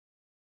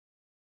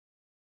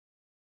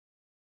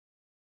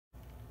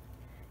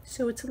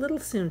So it's a little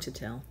soon to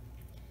tell,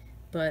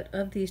 but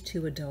of these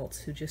two adults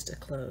who just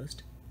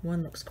closed,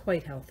 one looks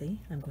quite healthy.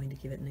 I'm going to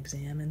give it an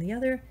exam, and the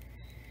other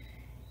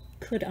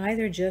could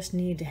either just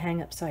need to hang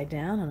upside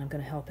down, and I'm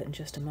going to help it in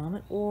just a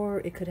moment,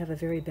 or it could have a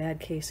very bad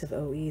case of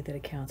OE that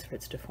accounts for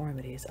its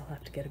deformities. I'll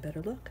have to get a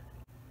better look.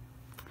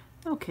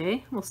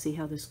 Okay, we'll see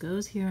how this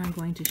goes. Here I'm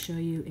going to show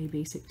you a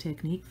basic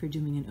technique for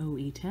doing an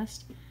OE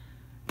test,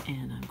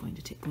 and I'm going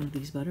to take one of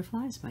these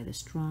butterflies by the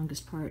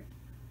strongest part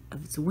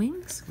of its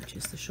wings, which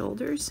is the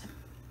shoulders.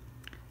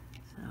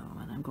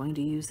 And I'm going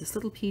to use this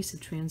little piece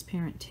of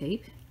transparent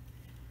tape.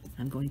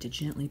 I'm going to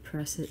gently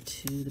press it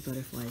to the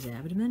butterfly's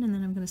abdomen, and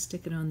then I'm going to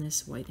stick it on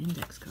this white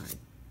index card.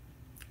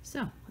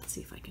 So let's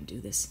see if I can do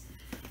this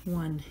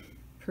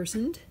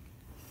one-personed.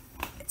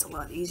 It's a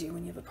lot easier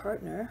when you have a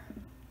partner.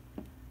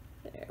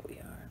 There we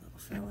are, little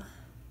fella.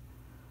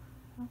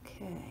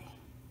 Okay.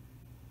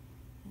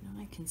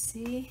 And I can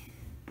see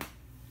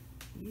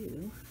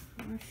you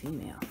are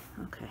female.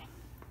 Okay.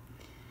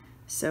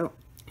 So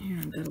here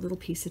I've got a little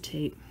piece of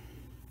tape.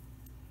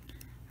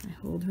 I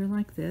hold her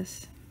like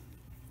this.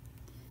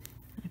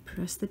 I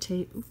press the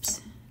tape,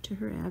 to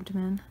her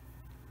abdomen,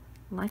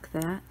 like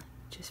that,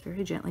 just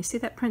very gently. See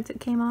that print that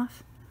came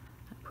off?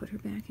 I put her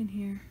back in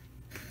here.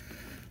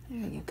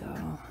 There you go.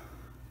 Her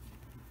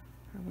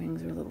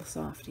wings are a little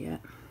soft yet.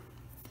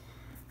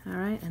 All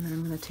right, and then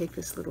I'm going to take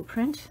this little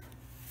print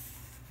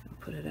and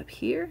put it up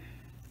here,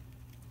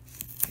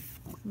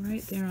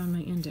 right there on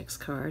my index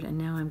card, and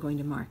now I'm going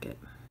to mark it.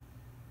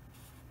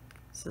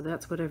 So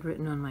that's what I've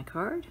written on my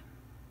card.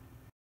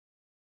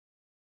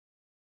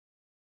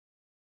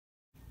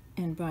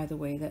 And by the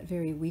way, that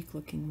very weak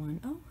looking one,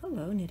 oh,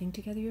 hello, knitting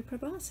together your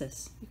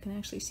proboscis. You can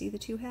actually see the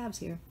two halves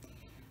here.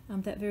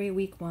 That very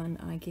weak one,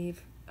 I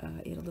gave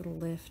it a little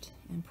lift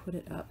and put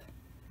it up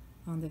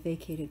on the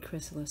vacated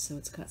chrysalis so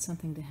it's got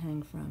something to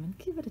hang from, and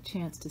give it a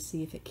chance to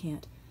see if it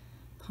can't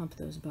pump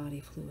those body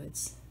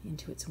fluids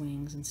into its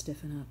wings and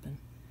stiffen up and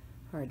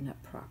harden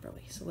up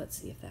properly. So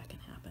let's see if that can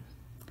happen.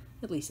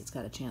 At least it's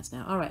got a chance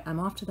now. All right, I'm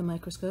off to the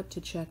microscope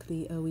to check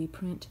the OE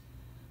print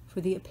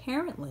for the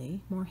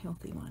apparently more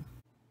healthy one.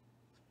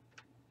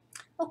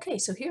 Okay,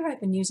 so here I've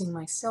been using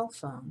my cell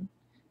phone,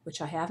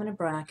 which I have in a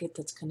bracket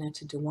that's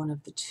connected to one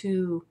of the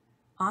two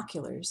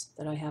oculars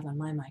that I have on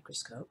my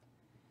microscope.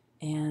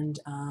 And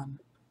I'm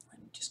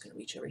just going to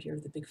reach over here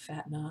to the big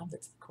fat knob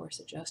that's the coarse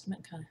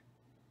adjustment, kind of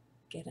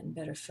get in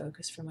better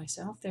focus for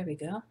myself. There we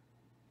go.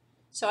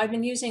 So I've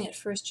been using at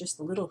first just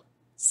the little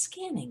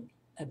scanning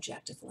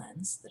objective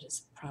lens that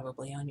is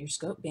probably on your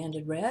scope,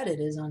 banded red. It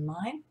is on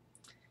mine.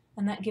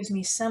 And that gives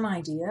me some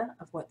idea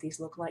of what these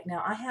look like.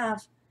 Now I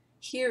have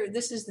here,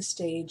 this is the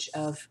stage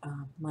of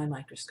my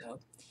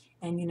microscope,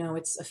 and you know,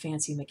 it's a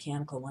fancy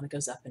mechanical one. It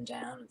goes up and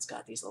down. It's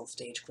got these little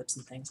stage clips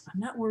and things. I'm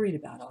not worried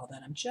about all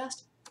that. I'm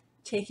just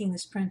taking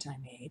this print I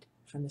made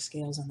from the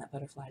scales on that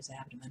butterfly's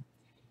abdomen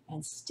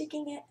and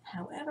sticking it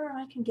however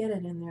I can get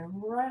it in there,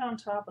 right on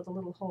top of the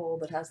little hole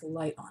that has the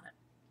light on it.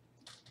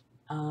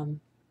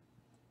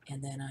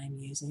 And then I'm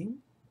using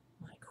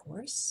my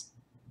coarse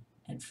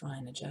and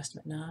fine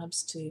adjustment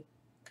knobs to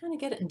kind of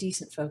get it in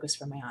decent focus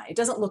for my eye. It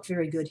doesn't look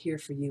very good here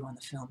for you on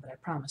the film, but I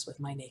promise with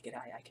my naked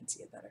eye I can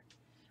see it better.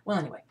 Well,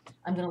 anyway,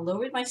 I'm going to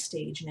lower my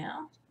stage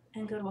now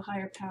and go to a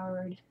higher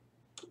powered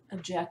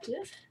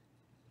objective,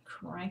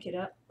 crank it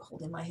up,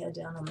 holding my head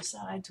down on the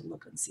side to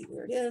look and see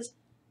where it is,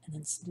 and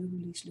then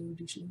slowly,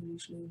 slowly, slowly,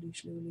 slowly,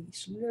 slowly,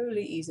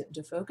 slowly ease it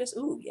into focus.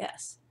 Ooh,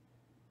 yes.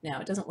 Now,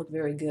 it doesn't look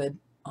very good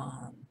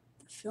on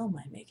the film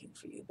I'm making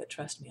for you, but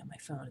trust me, on my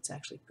phone it's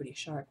actually pretty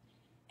sharp.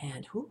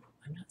 And whew,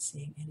 I'm not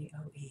seeing any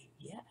OE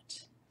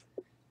yet.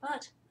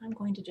 But I'm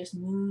going to just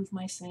move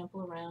my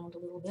sample around a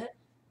little bit.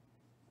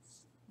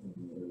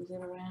 Move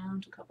it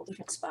around a couple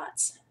different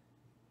spots.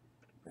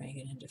 Bring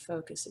it into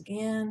focus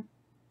again.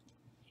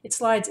 It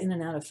slides in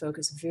and out of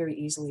focus very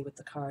easily with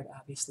the card,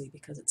 obviously,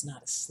 because it's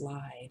not a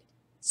slide.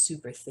 It's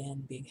super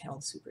thin, being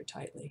held super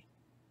tightly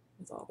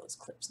with all those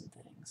clips and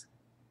things.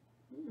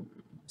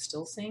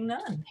 Still seeing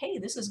none. Hey,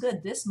 this is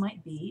good. This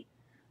might be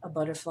a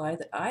butterfly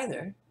that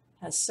either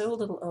has so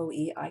little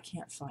OE I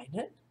can't find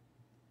it,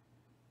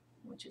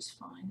 which is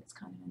fine, it's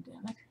kind of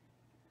endemic,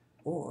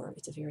 or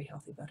it's a very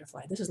healthy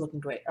butterfly. This is looking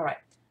great. All right,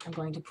 I'm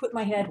going to put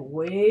my head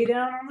way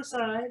down on the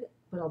side,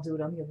 but I'll do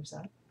it on the other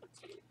side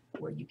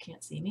where you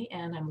can't see me,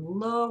 and I'm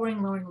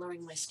lowering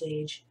my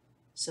stage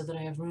so that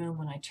I have room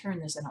when I turn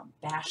this. I don't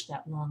bash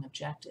that long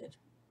objective.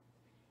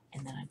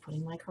 And then I'm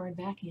putting my card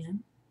back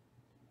in,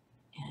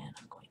 and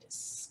I'm going to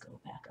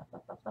go back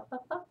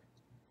up,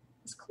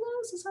 as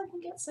close as I can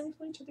get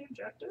safely to the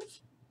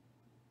objective.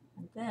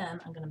 And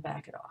then I'm going to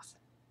back it off.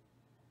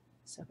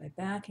 So by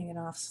backing it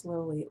off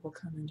slowly, it will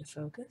come into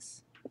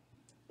focus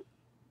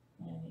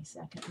any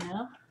second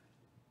now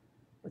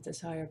with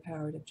this higher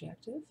powered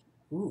objective.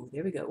 Ooh,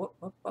 there we go. Whoop,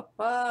 whoop, whoop,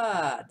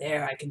 whoop.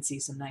 There, I can see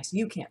some nice,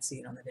 you can't see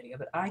it on the video,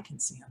 but I can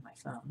see on my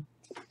phone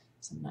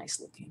some nice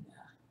looking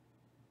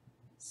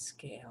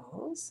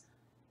scales.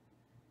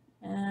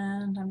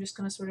 And I'm just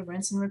going to sort of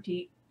rinse and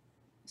repeat.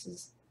 This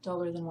is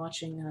duller than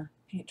watching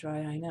paint dry,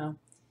 I know.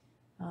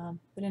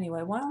 But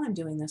anyway, while I'm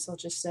doing this, I'll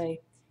just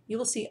say you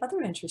will see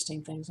other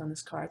interesting things on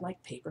this card,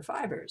 like paper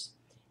fibers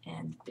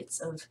and bits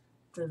of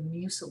the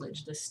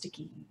mucilage, the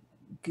sticky,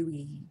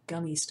 gooey,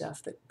 gummy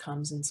stuff that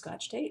comes in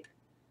Scotch tape.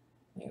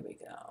 There we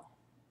go.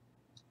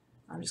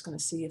 I'm just going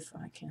to see if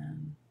I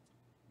can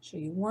show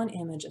you one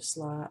image of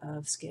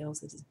scales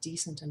that is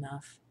decent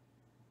enough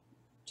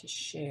to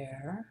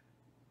share,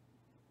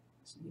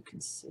 so you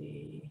can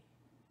see.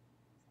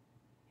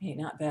 Hey,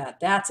 not bad.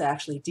 That's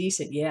actually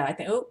decent. Yeah, I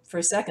think, oh, for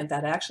a second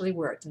that actually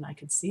worked, and I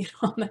could see it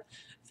on the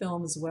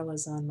film as well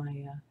as on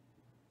my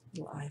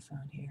little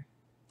iPhone here.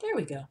 There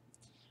we go.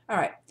 All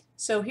right,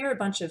 so here are a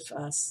bunch of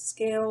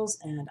scales,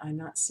 and I'm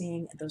not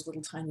seeing those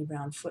little tiny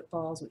brown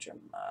footballs, which are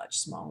much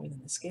smaller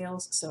than the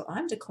scales. So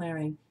I'm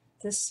declaring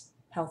this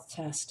health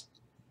test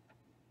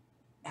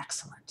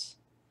excellent.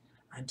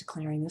 I'm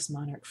declaring this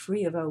Monarch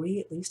free of OE,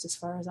 at least as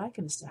far as I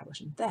can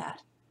establish, and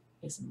that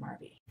is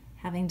Marby.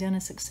 Having done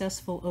a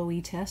successful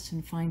OE test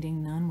and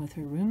finding none with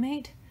her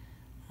roommate,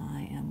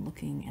 I am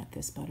looking at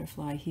this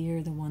butterfly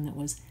here, the one that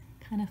was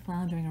kind of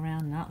floundering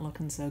around, not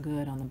looking so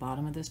good on the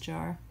bottom of this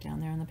jar,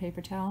 down there on the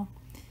paper towel.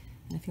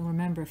 And if you'll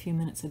remember a few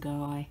minutes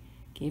ago, I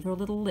gave her a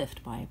little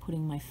lift by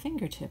putting my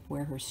fingertip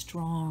where her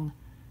strong,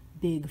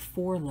 big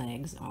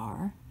forelegs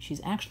are. She's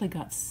actually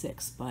got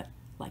 6, but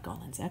like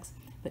all insects,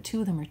 but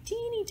 2 of them are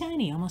teeny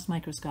tiny, almost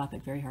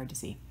microscopic, very hard to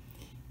see.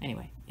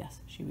 Anyway,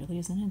 yes, she really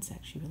is an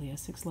insect. She really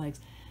has 6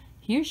 legs.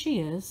 Here she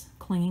is,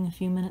 clinging a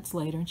few minutes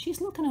later, and she's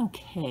looking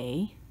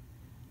okay,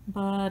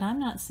 but I'm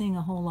not seeing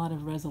a whole lot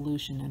of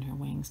resolution in her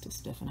wings to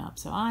stiffen up,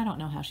 so I don't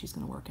know how she's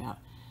going to work out.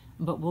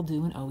 But we'll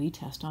do an OE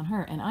test on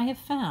her, and I have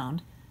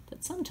found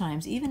that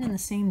sometimes, even in the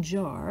same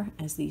jar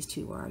as these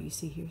 2 are, you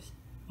see here,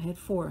 I had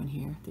 4 in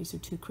here. These are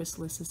 2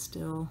 chrysalises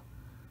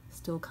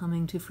still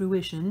coming to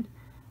fruition,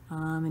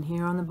 and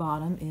here on the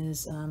bottom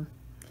is,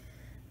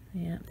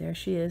 yeah, there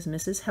she is,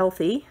 Mrs.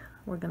 Healthy.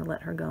 We're going to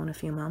let her go in a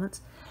few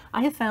moments.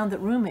 I have found that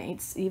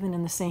roommates, even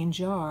in the same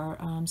jar,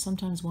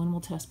 sometimes one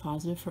will test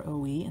positive for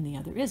OE and the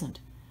other isn't.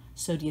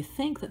 So do you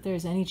think that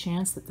there's any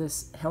chance that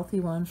this healthy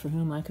one, for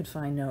whom I could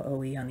find no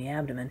OE on the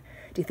abdomen,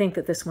 do you think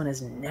that this one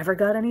has never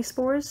got any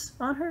spores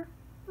on her?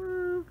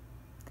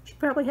 She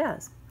probably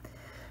has.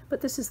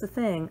 But this is the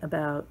thing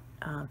about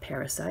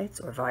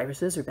parasites or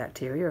viruses or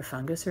bacteria or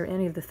fungus or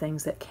any of the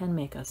things that can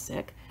make us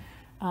sick.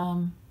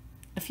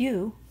 A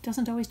few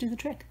doesn't always do the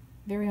trick.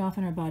 Very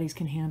often our bodies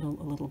can handle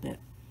a little bit.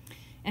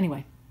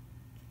 Anyway,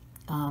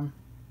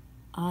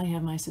 I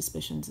have my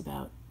suspicions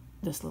about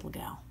this little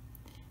gal,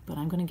 but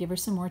I'm going to give her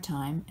some more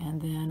time,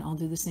 and then I'll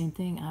do the same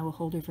thing. I will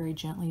hold her very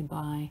gently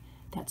by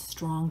that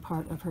strong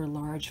part of her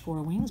large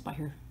forewings, by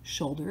her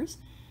shoulders,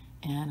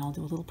 and I'll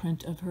do a little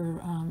print of her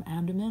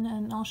abdomen,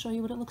 and I'll show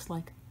you what it looks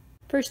like.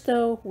 First,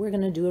 though, we're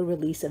going to do a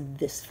release of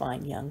this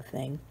fine young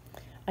thing.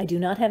 I do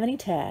not have any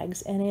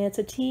tags, and it's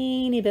a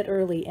teeny bit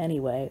early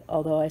anyway,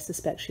 although I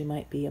suspect she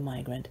might be a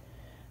migrant.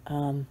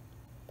 But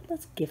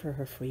let's give her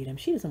her freedom.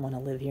 She doesn't want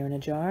to live here in a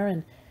jar,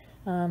 and,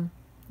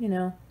 you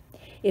know,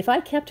 if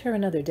I kept her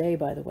another day,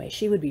 by the way,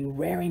 she would be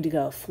raring to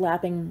go,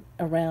 flapping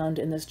around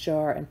in this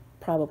jar and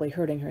probably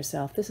hurting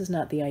herself. This is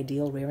not the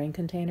ideal rearing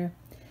container,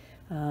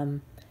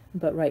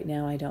 but right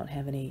now I don't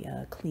have any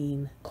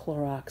clean,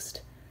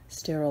 Cloroxed,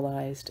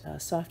 sterilized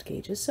soft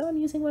cages, so I'm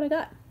using what I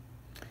got.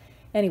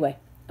 Anyway,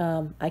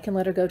 I can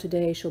let her go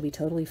today. She'll be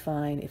totally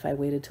fine. If I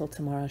waited till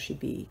tomorrow, she'd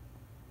be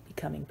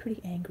becoming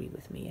pretty angry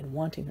with me and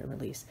wanting her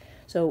release.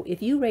 So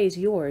if you raise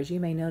yours,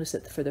 you may notice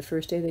that for the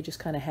first day, they just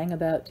kind of hang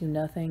about, do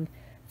nothing,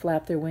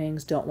 flap their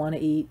wings, don't want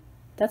to eat.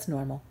 That's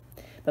normal.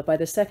 But by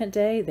the second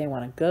day, they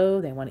want to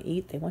go, they want to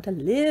eat, they want to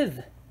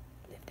live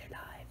their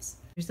lives.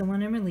 Here's the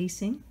one I'm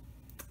releasing.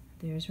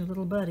 There's her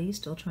little buddy,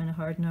 still trying to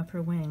harden up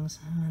her wings.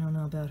 I don't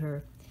know about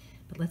her.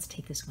 But let's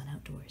take this one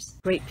outdoors.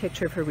 Great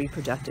picture of her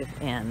reproductive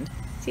end.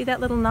 See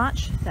that little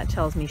notch? That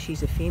tells me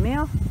she's a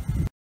female.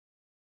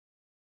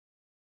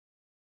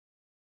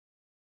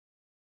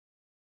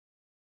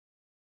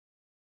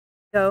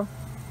 So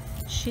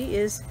she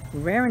is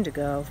raring to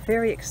go,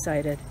 very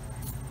excited.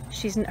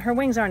 Her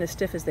wings aren't as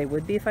stiff as they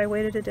would be if I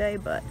waited a day,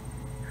 but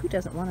who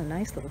doesn't want a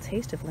nice little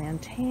taste of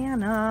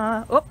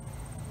lantana? Oh,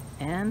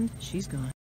 and she's gone.